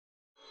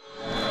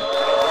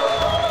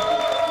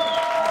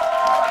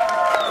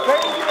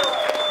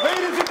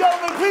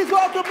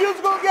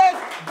musical guest,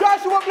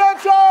 Joshua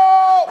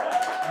Bledsoe!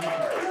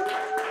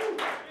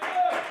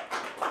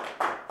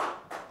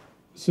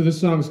 So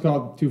this song is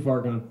called Too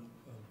Far Gone.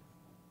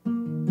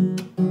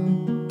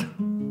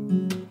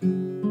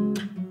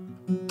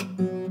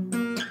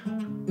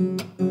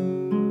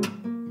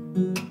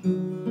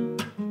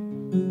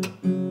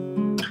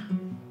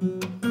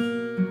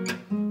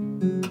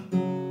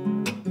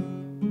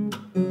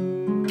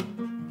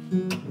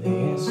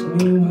 They ask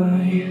me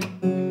why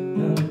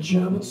I'm in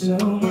trouble so.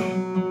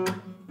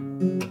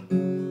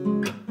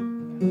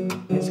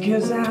 It's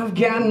 'cause I've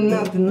got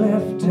nothing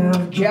left,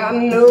 I've got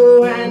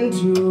no hand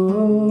to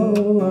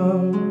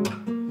hold.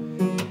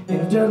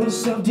 And I've dug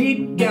myself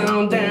deep,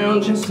 gone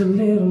down just a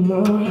little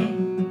more.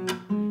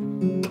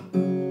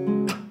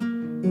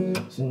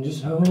 So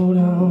just hold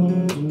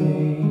on to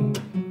me,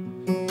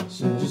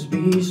 so just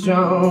be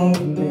strong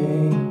for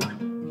me.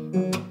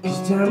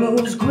 'Cause time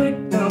moves quick,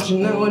 don't you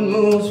know it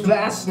moves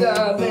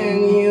faster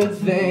than you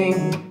think.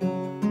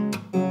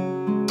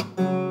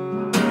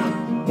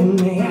 And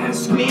they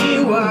ask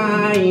me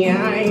why,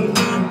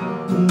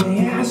 and they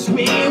ask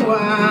me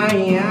why,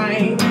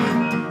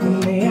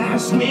 and they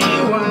ask me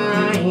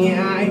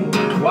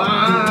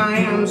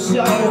why I'm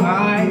so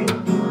high.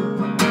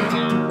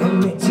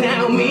 And they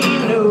tell me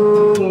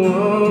no,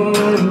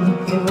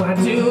 and why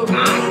do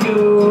I go?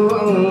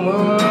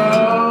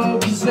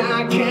 'Cause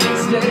I can't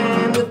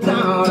stand the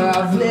thought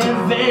of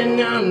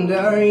living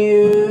under you.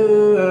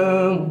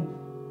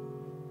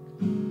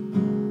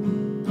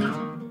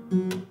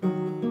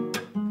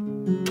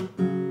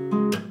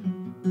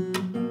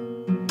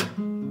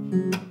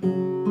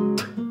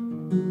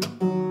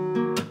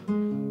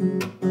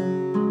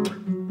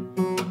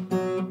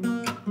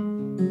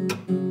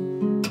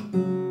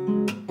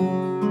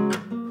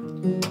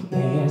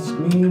 They ask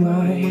me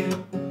why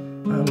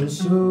I'm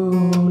so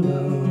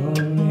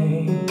lonely.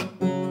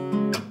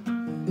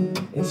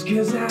 It's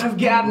 'cause I've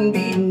gotten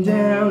beaten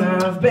down,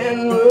 I've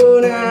been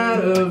run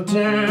out of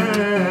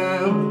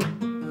town.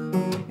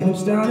 And I'm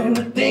starting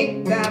to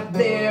think that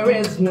there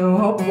is no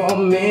hope for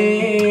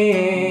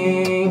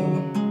me.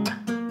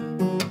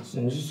 So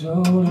just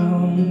hold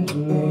on to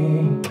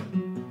me,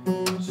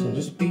 so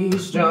just be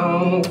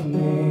strong for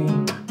me.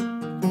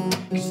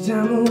 'Cause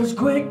time moves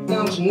quick,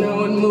 don't you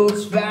know it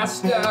moves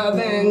faster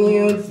than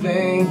you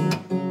think.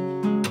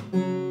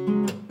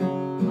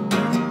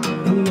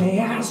 And they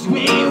ask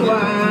me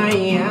why,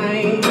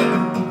 and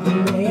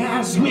they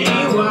ask me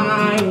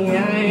why,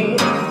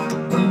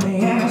 and they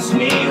ask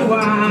me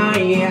why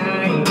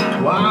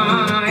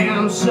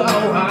I'm so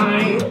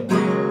high.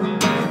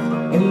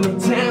 And they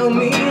tell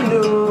me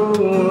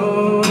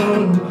no,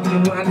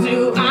 and why do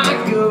I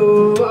go?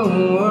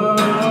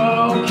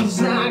 'Cause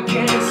I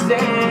can't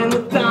stand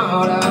the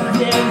thought of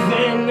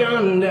living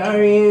under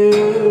you.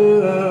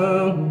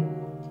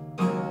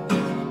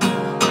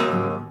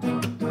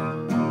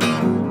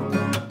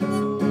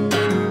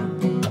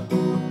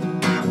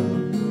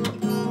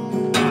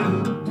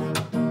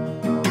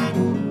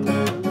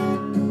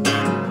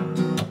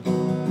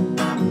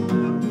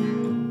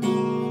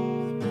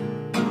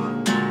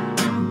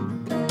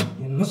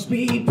 It must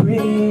be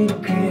pretty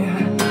clear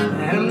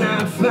that I'm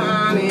not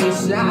fine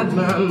inside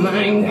my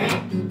mind,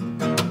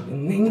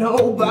 and ain't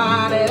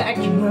nobody that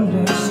can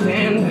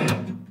understand.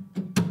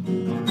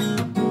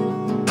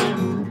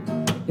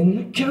 And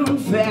I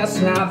confess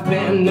I've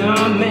been a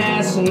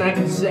mess, and I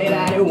can say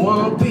that it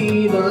won't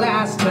be the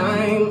last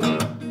time.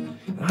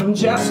 I'm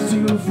just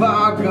too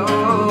far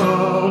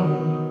gone.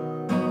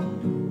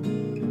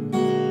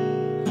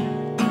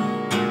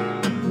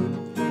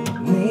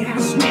 And they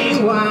ask me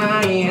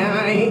why,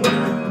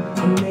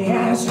 and they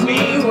ask me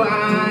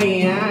why,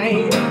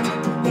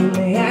 and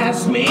they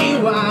ask me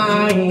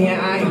why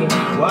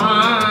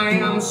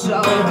I'm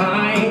so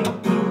high.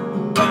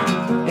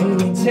 And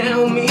they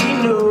tell me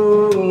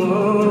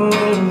no,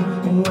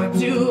 and why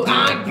do I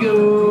go?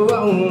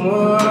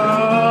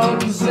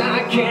 'Cause I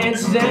can't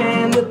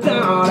stand the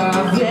thought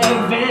of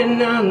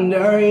living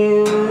under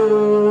you.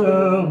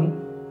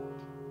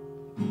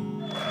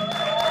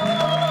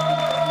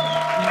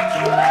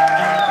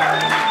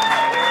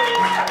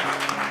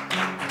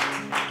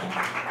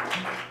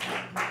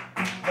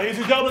 Ladies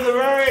and gentlemen, the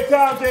very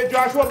talented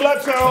Joshua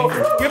Bledsoe.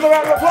 Give him a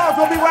round of applause.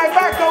 We'll be right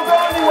back. Don't go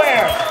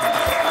anywhere.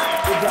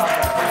 Good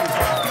job.